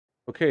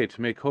Okay,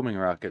 to make homing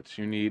rockets,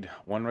 you need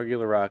one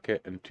regular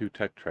rocket and 2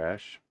 tech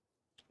trash.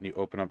 And you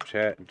open up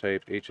chat and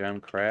type HM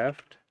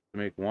craft to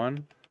make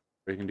one,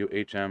 or you can do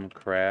HM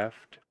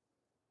craft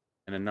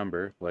and a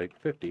number like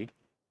 50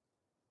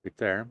 right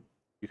there.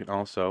 You can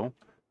also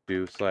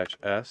do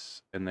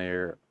 /s and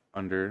they're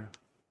under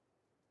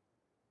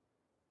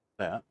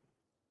that.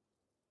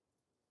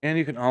 And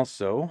you can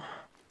also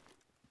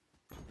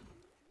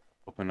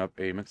open up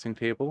a mixing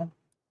table.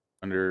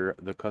 Under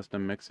the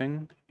custom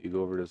mixing, you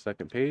go over to the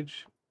second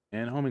page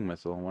and homing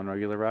missile, one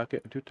regular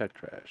rocket and 2 tech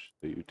trash.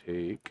 So you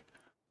take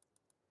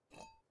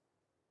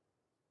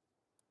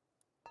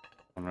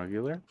one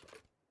regular.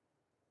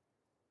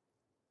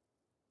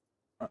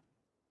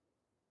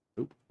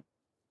 Oop.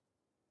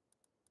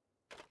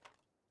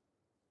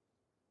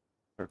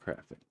 For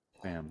crafting.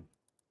 Bam.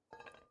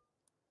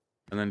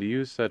 And then to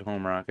use said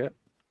home rocket,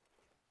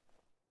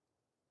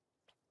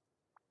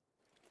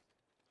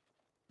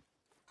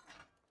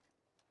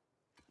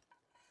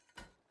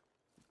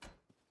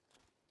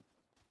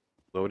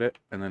 load it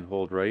and then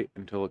hold right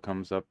until it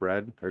comes up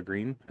red or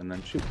green and then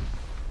shoot.